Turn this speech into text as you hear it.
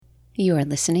You are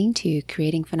listening to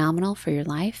Creating Phenomenal for Your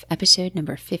Life, episode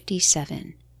number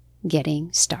 57,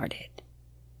 Getting Started.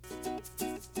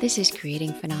 This is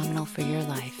Creating Phenomenal for Your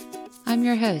Life. I'm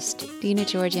your host, Dina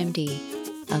George, MD,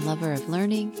 a lover of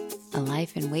learning, a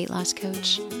life and weight loss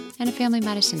coach, and a family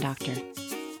medicine doctor.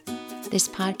 This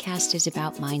podcast is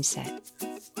about mindset,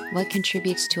 what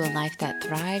contributes to a life that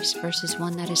thrives versus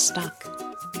one that is stuck.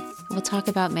 We'll talk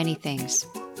about many things,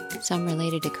 some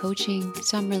related to coaching,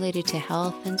 some related to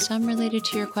health, and some related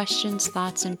to your questions,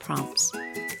 thoughts, and prompts.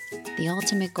 The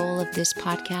ultimate goal of this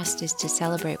podcast is to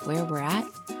celebrate where we're at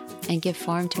and give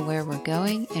form to where we're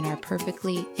going in our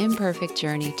perfectly imperfect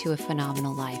journey to a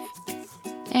phenomenal life,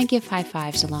 and give high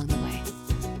fives along the way.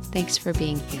 Thanks for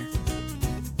being here.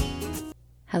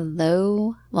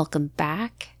 Hello, welcome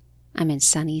back. I'm in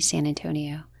sunny San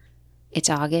Antonio. It's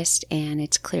August, and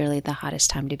it's clearly the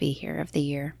hottest time to be here of the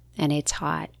year, and it's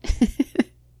hot.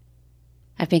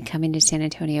 I've been coming to San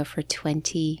Antonio for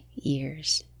 20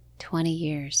 years. 20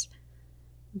 years.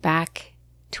 Back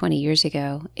 20 years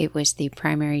ago, it was the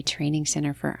primary training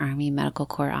center for Army Medical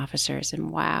Corps officers,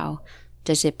 and wow,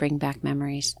 does it bring back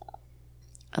memories.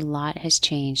 A lot has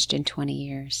changed in 20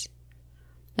 years.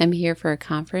 I'm here for a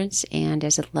conference, and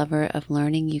as a lover of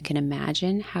learning, you can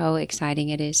imagine how exciting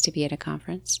it is to be at a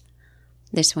conference.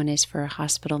 This one is for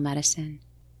hospital medicine.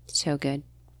 So good.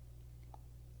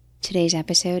 Today's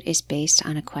episode is based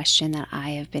on a question that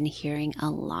I have been hearing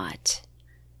a lot.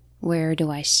 Where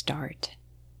do I start?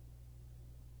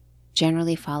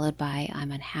 Generally followed by,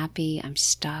 I'm unhappy, I'm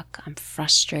stuck, I'm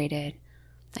frustrated,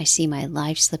 I see my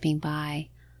life slipping by,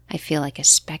 I feel like a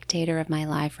spectator of my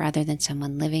life rather than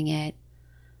someone living it.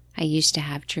 I used to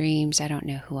have dreams, I don't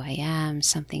know who I am,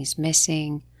 something's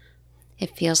missing.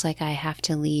 It feels like I have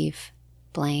to leave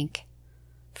blank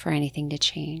for anything to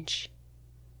change.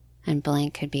 And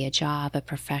blank could be a job, a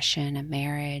profession, a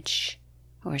marriage,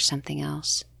 or something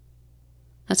else.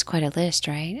 That's quite a list,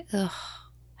 right? Ugh,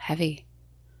 heavy.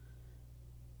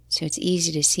 So it's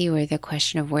easy to see where the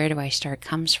question of where do I start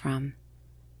comes from.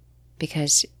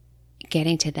 Because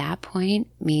getting to that point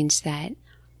means that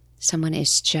someone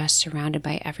is just surrounded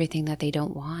by everything that they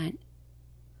don't want,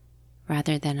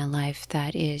 rather than a life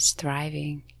that is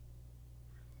thriving.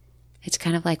 It's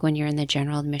kind of like when you're in the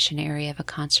general admission area of a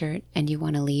concert and you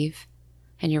want to leave,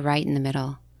 and you're right in the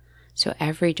middle. So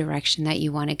every direction that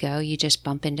you want to go, you just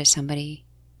bump into somebody.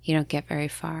 You don't get very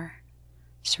far,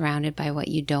 surrounded by what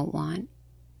you don't want.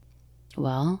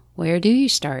 Well, where do you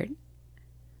start?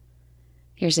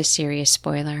 Here's a serious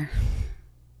spoiler.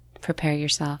 Prepare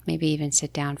yourself, maybe even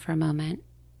sit down for a moment.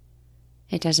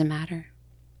 It doesn't matter.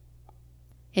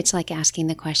 It's like asking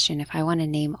the question, if I want to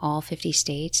name all 50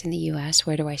 states in the U.S.,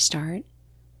 where do I start?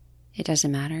 It doesn't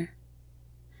matter.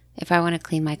 If I want to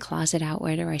clean my closet out,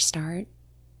 where do I start?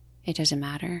 It doesn't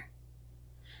matter.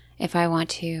 If I want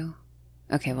to...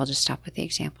 Okay, we'll just stop with the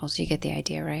examples. You get the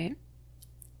idea, right?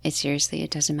 It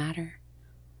doesn't matter.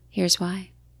 Here's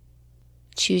why.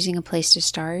 Choosing a place to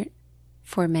start,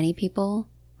 for many people,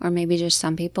 or maybe just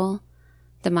some people,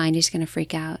 the mind is going to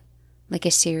freak out. Like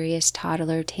a serious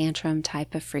toddler tantrum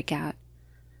type of freak out.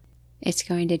 It's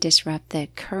going to disrupt the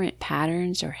current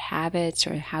patterns or habits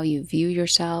or how you view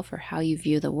yourself or how you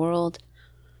view the world.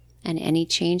 And any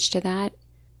change to that,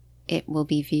 it will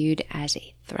be viewed as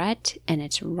a threat, and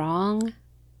it's wrong.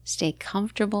 Stay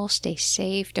comfortable, stay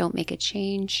safe, don't make a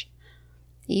change.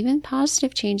 Even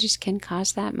positive changes can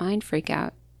cause that mind freak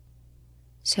out.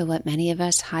 So what many of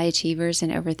us high achievers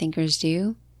and overthinkers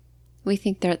do, we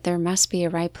think that there must be a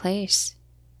right place,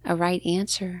 a right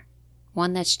answer,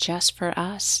 one that's just for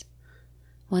us,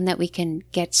 one that we can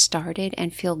get started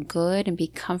and feel good and be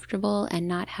comfortable and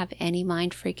not have any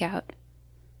mind freak out.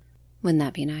 Wouldn't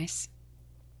that be nice?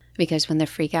 Because when the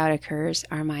freak out occurs,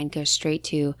 our mind goes straight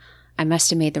to, I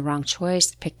must have made the wrong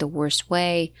choice, picked the worst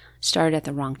way, started at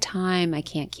the wrong time, I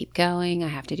can't keep going, I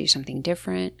have to do something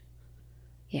different.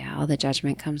 Yeah, all the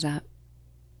judgment comes up.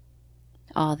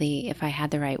 All the, if I had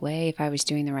the right way, if I was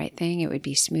doing the right thing, it would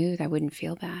be smooth, I wouldn't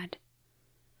feel bad.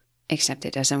 Except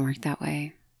it doesn't work that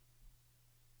way.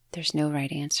 There's no right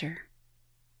answer.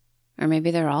 Or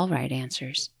maybe they're all right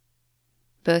answers.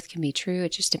 Both can be true,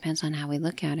 it just depends on how we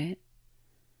look at it.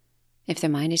 If the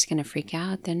mind is going to freak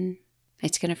out, then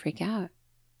it's going to freak out.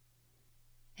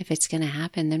 If it's going to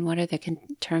happen, then what are the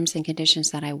terms and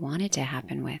conditions that I want it to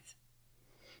happen with?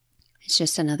 It's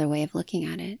just another way of looking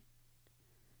at it.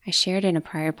 I shared in a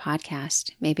prior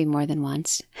podcast, maybe more than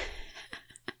once,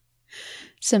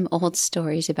 some old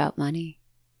stories about money,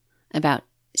 about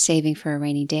saving for a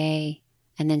rainy day,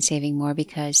 and then saving more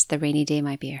because the rainy day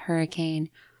might be a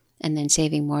hurricane, and then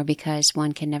saving more because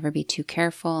one can never be too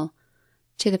careful,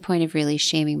 to the point of really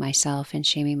shaming myself and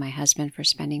shaming my husband for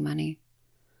spending money.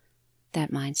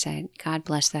 That mindset, God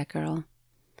bless that girl.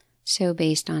 So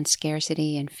based on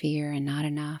scarcity and fear and not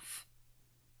enough.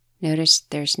 Notice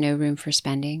there's no room for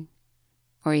spending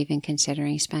or even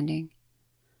considering spending.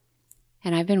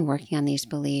 And I've been working on these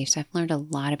beliefs. I've learned a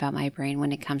lot about my brain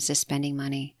when it comes to spending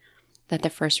money. That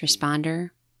the first responder,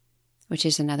 which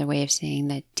is another way of saying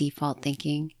that default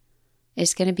thinking,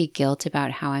 is going to be guilt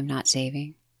about how I'm not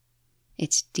saving.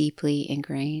 It's deeply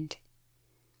ingrained.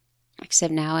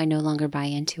 Except now I no longer buy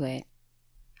into it.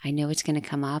 I know it's going to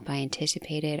come up. I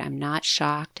anticipate it. I'm not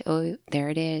shocked. Oh, there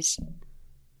it is.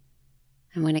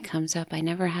 And when it comes up, I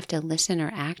never have to listen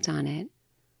or act on it.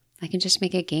 I can just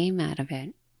make a game out of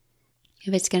it.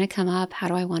 If it's going to come up, how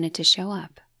do I want it to show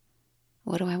up?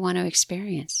 What do I want to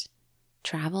experience?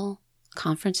 Travel?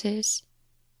 Conferences?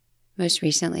 Most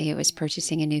recently, it was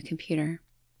purchasing a new computer.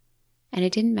 And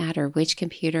it didn't matter which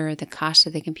computer or the cost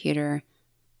of the computer,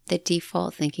 the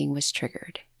default thinking was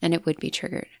triggered, and it would be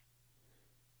triggered.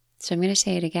 So I'm going to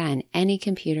say it again. Any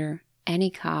computer, any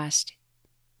cost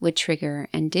would trigger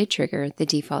and did trigger the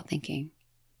default thinking.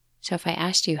 So if I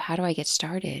asked you, how do I get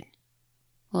started?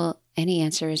 Well, any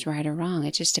answer is right or wrong.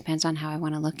 It just depends on how I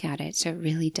want to look at it. So it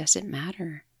really doesn't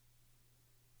matter.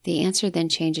 The answer then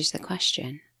changes the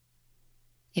question.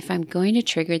 If I'm going to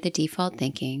trigger the default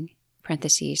thinking,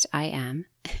 parentheses, I am,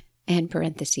 and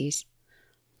parentheses,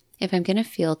 if I'm going to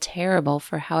feel terrible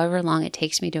for however long it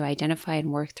takes me to identify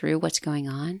and work through what's going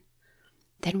on,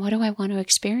 then what do I want to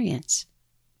experience?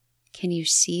 Can you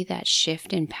see that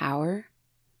shift in power?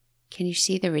 Can you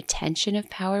see the retention of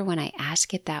power when I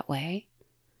ask it that way?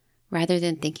 Rather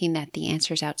than thinking that the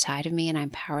answer's outside of me and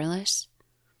I'm powerless,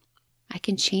 I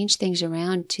can change things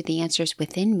around to the answers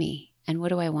within me. And what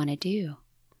do I want to do?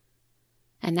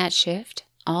 And that shift,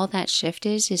 all that shift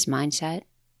is mindset.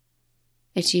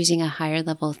 It's using a higher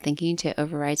level of thinking to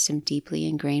override some deeply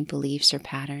ingrained beliefs or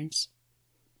patterns.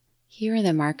 Here are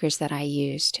the markers that I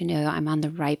use to know I'm on the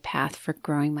right path for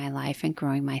growing my life and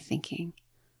growing my thinking.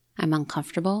 I'm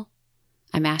uncomfortable.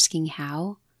 I'm asking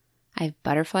how. I have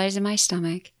butterflies in my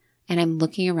stomach, and I'm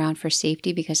looking around for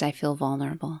safety because I feel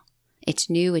vulnerable. It's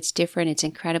new, it's different, it's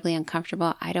incredibly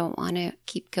uncomfortable. I don't want to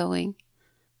keep going.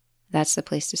 That's the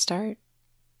place to start.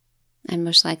 And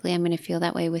most likely I'm going to feel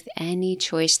that way with any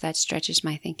choice that stretches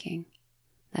my thinking.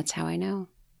 That's how I know.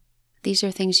 These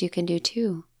are things you can do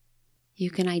too. You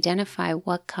can identify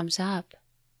what comes up,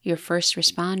 your first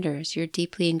responders, your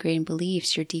deeply ingrained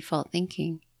beliefs, your default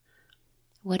thinking.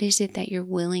 What is it that you're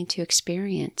willing to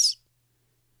experience?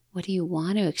 What do you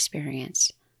want to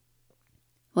experience?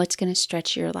 What's going to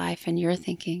stretch your life and your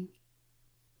thinking?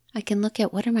 I can look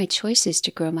at what are my choices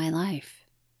to grow my life.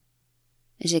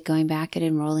 Is it going back and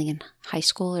enrolling in high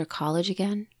school or college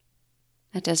again?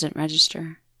 That doesn't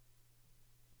register.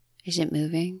 Is it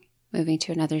moving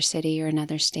to another city or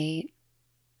another state?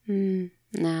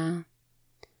 No.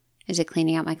 Is it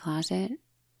cleaning out my closet?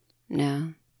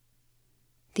 No.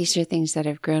 These are things that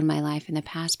have grown my life in the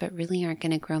past, but really aren't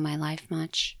going to grow my life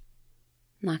much.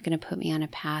 Not going to put me on a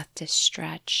path to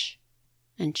stretch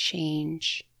and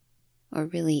change or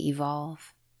really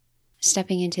evolve.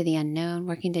 Stepping into the unknown,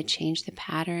 working to change the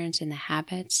patterns and the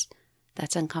habits,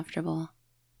 that's uncomfortable.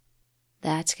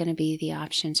 That's going to be the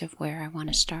options of where I want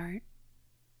to start.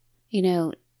 You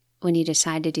know, when you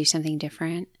decide to do something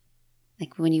different,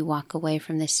 like when you walk away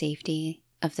from the safety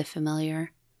of the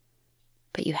familiar,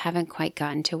 but you haven't quite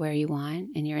gotten to where you want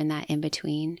and you're in that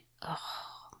in-between,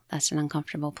 that's an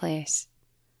uncomfortable place.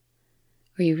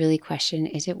 Where you really question,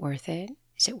 is it worth it?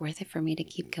 Is it worth it for me to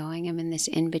keep going? I'm in this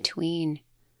in-between.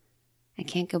 I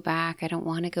can't go back. I don't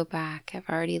want to go back. I've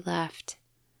already left.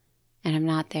 And I'm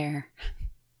not there.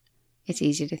 It's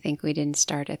easy to think we didn't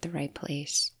start at the right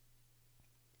place.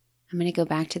 I'm going to go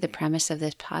back to the premise of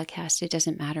this podcast. It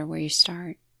doesn't matter where you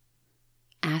start.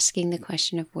 Asking the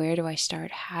question of where do I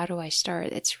start? How do I start?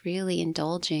 It's really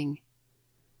indulging.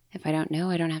 If I don't know,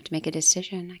 I don't have to make a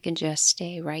decision. I can just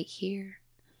stay right here.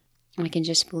 I can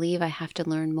just believe I have to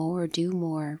learn more, do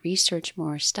more, research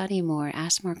more, study more,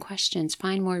 ask more questions,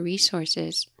 find more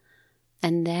resources,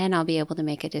 and then I'll be able to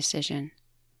make a decision.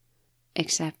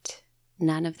 Except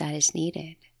none of that is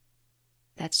needed.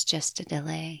 That's just a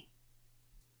delay.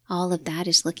 All of that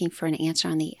is looking for an answer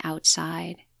on the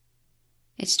outside.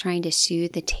 It's trying to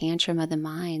soothe the tantrum of the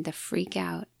mind, the freak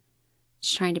out.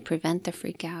 It's trying to prevent the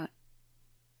freak out.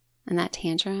 And that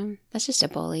tantrum, that's just a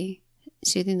bully.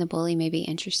 Soothing the bully may be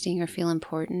interesting or feel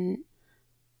important,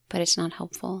 but it's not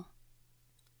helpful.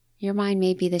 Your mind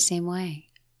may be the same way.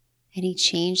 Any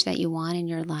change that you want in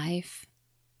your life,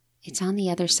 it's on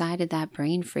the other side of that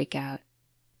brain freak out.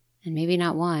 And maybe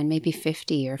not one, maybe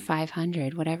 50 or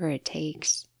 500, whatever it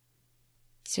takes.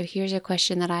 So here's a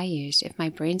question that I use. If my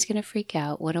brain's going to freak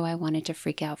out, what do I want it to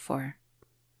freak out for?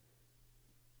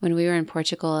 When we were in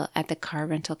Portugal at the car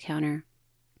rental counter,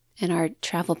 and our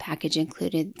travel package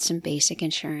included some basic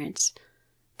insurance,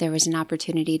 there was an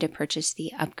opportunity to purchase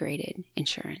the upgraded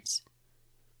insurance.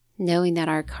 Knowing that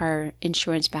our car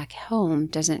insurance back home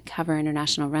doesn't cover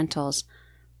international rentals,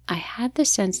 I had the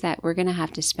sense that we're going to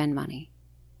have to spend money.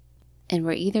 And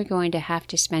we're either going to have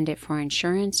to spend it for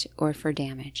insurance or for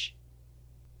damage.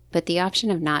 But the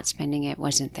option of not spending it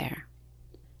wasn't there.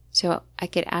 So I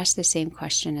could ask the same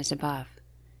question as above.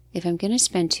 If I'm going to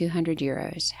spend 200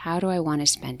 euros, how do I want to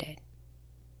spend it?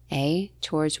 A,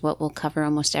 towards what will cover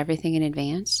almost everything in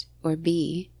advance, or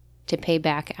B, to pay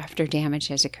back after damage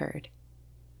has occurred?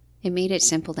 It made it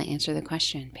simple to answer the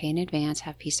question. Pay in advance,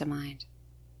 have peace of mind.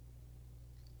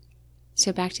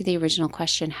 So back to the original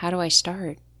question, how do I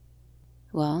start?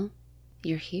 Well,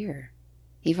 you're here.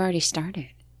 You've already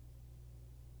started.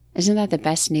 Isn't that the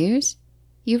best news?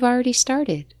 You've already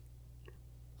started.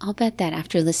 I'll bet that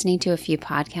after listening to a few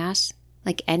podcasts,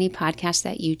 like any podcast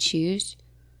that you choose,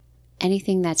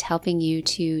 anything that's helping you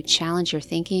to challenge your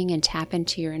thinking and tap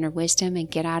into your inner wisdom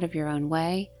and get out of your own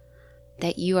way,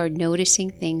 that you are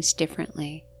noticing things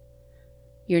differently.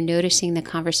 You're noticing the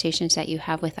conversations that you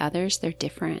have with others, they're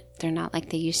different. They're not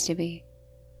like they used to be.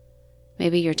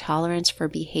 Maybe your tolerance for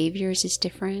behaviors is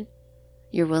different.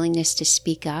 Your willingness to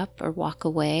speak up or walk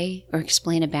away or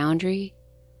explain a boundary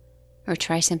or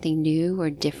try something new or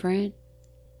different.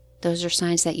 Those are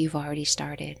signs that you've already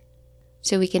started.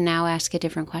 So we can now ask a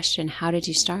different question. How did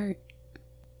you start?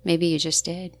 Maybe you just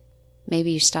did.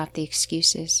 Maybe you stopped the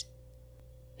excuses.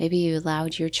 Maybe you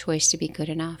allowed your choice to be good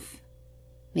enough.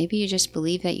 Maybe you just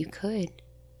believed that you could,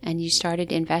 and you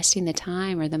started investing the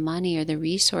time or the money or the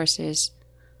resources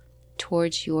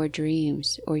towards your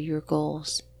dreams or your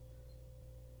goals.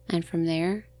 And from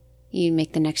there, you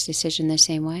make the next decision the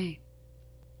same way.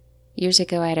 Years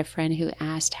ago, I had a friend who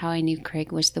asked how I knew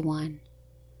Craig was the one.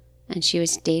 And she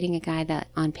was dating a guy that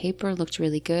on paper looked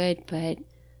really good, but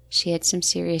she had some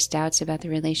serious doubts about the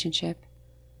relationship.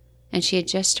 And she had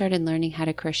just started learning how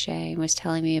to crochet and was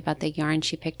telling me about the yarn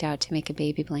she picked out to make a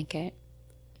baby blanket.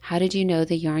 How did you know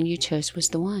the yarn you chose was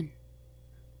the one?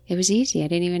 It was easy. I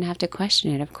didn't even have to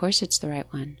question it. Of course it's the right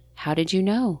one. How did you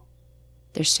know?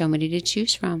 There's so many to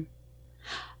choose from.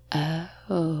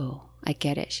 Oh, I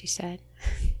get it, she said.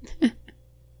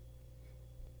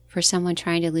 For someone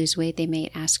trying to lose weight, they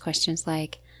may ask questions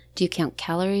like, do you count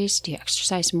calories? Do you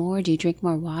exercise more? Do you drink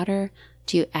more water?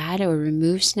 Do you add or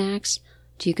remove snacks?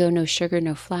 Do you go no sugar,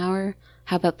 no flour?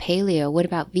 How about paleo? What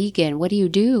about vegan? What do you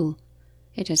do?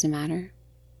 It doesn't matter.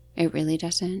 It really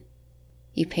doesn't.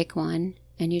 You pick one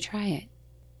and you try it.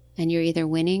 And you're either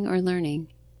winning or learning.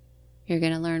 You're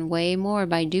going to learn way more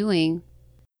by doing.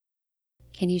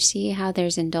 Can you see how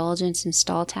there's indulgence and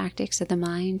stall tactics of the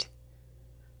mind?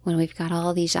 When we've got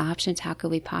all these options, how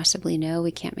could we possibly know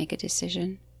we can't make a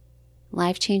decision?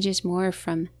 Life changes more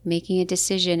from making a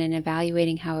decision and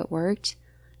evaluating how it worked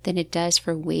than it does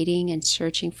for waiting and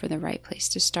searching for the right place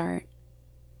to start.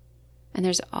 And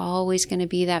there's always going to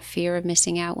be that fear of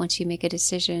missing out once you make a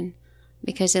decision,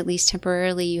 because at least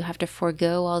temporarily you have to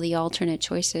forego all the alternate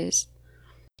choices.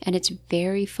 And it's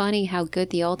very funny how good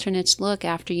the alternates look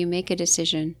after you make a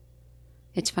decision.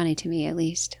 It's funny to me, at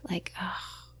least. Like,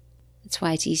 that's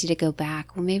why it's easy to go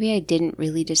back. Well, maybe I didn't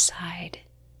really decide.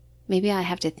 Maybe I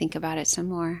have to think about it some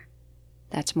more.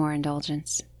 That's more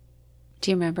indulgence. Do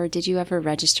you remember, did you ever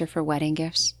register for wedding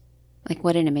gifts? Like,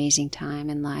 what an amazing time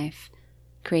in life.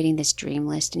 Creating this dream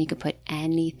list, and you could put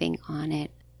anything on it.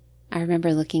 I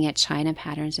remember looking at China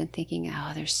patterns and thinking,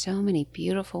 oh, there's so many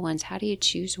beautiful ones. How do you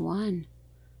choose one?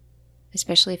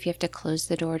 Especially if you have to close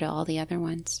the door to all the other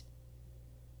ones.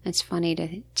 It's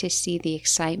funny to see the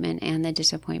excitement and the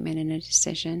disappointment in a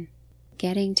decision.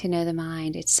 Getting to know the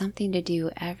mind, it's something to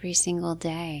do every single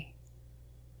day.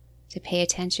 To pay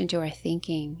attention to our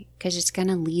thinking, because it's going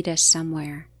to lead us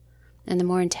somewhere. And the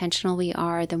more intentional we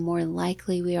are, the more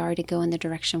likely we are to go in the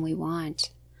direction we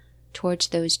want. Towards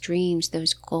those dreams,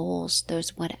 those goals,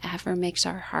 those whatever makes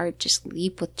our heart just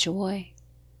leap with joy.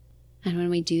 And when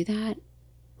we do that,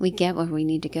 we get where we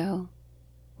need to go,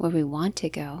 where we want to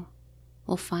go.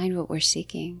 We'll find what we're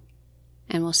seeking,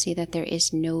 and we'll see that there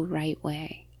is no right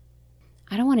way.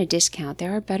 I don't want to discount.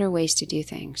 There are better ways to do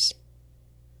things.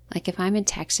 Like if I'm in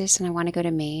Texas and I want to go to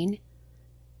Maine,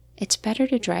 it's better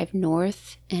to drive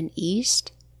north and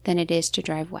east than it is to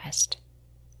drive west.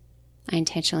 I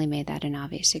intentionally made that an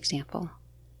obvious example.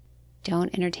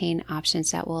 Don't entertain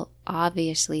options that will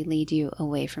obviously lead you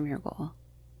away from your goal.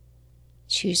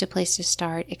 Choose a place to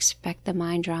start, expect the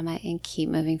mind drama, and keep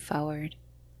moving forward.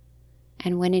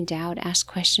 And when in doubt, ask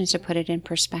questions to put it in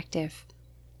perspective.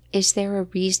 Is there a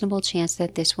reasonable chance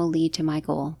that this will lead to my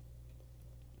goal?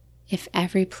 If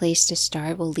every place to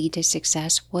start will lead to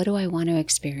success, what do I want to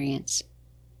experience?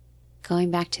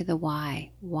 Going back to the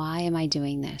why. Why am I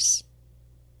doing this?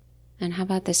 And how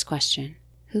about this question?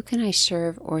 Who can I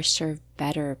serve or serve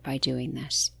better by doing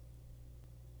this?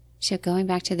 So going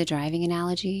back to the driving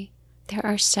analogy, there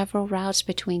are several routes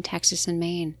between Texas and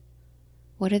Maine.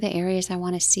 What are the areas I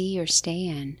want to see or stay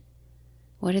in?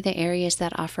 What are the areas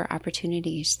that offer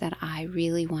opportunities that I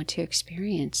really want to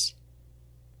experience?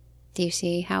 Do you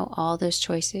see how all those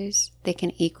choices, they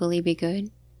can equally be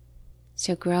good?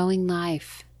 So growing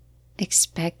life,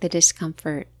 expect the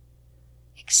discomfort.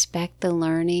 Expect the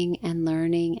learning and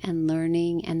learning and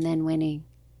learning and then winning.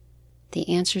 The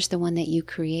answer is the one that you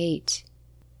create,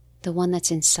 the one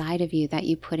that's inside of you that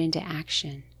you put into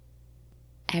action.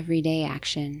 Everyday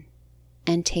action,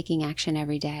 and taking action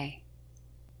every day.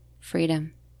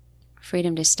 Freedom.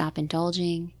 Freedom to stop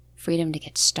indulging, freedom to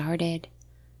get started,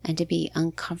 and to be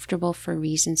uncomfortable for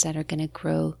reasons that are going to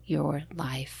grow your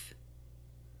life.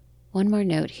 One more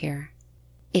note here.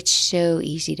 It's so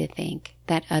easy to think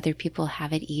that other people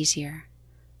have it easier,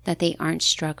 that they aren't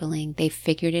struggling, they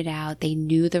figured it out, they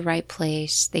knew the right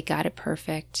place, they got it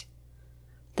perfect.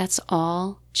 That's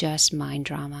all just mind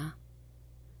drama.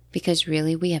 Because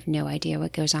really, we have no idea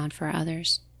what goes on for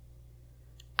others.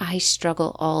 I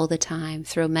struggle all the time,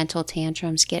 throw mental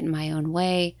tantrums, get in my own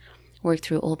way, work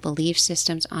through old belief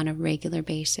systems on a regular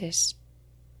basis.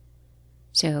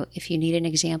 So if you need an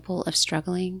example of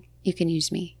struggling, you can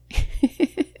use me.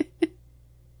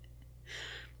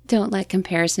 Don't let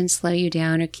comparison slow you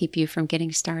down or keep you from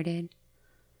getting started.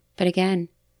 But again,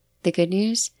 the good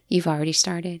news, you've already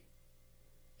started.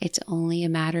 It's only a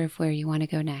matter of where you want to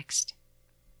go next.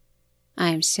 I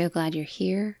am so glad you're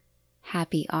here.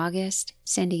 Happy August,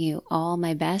 sending you all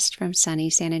my best from sunny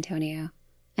San Antonio.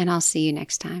 And I'll see you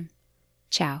next time.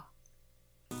 Ciao.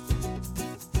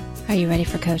 Are you ready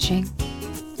for coaching?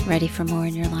 Ready for more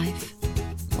in your life?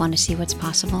 Want to see what's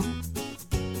possible?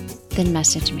 Then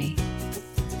message me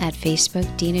at Facebook,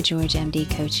 Dina George MD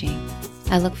Coaching.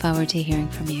 I look forward to hearing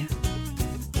from you.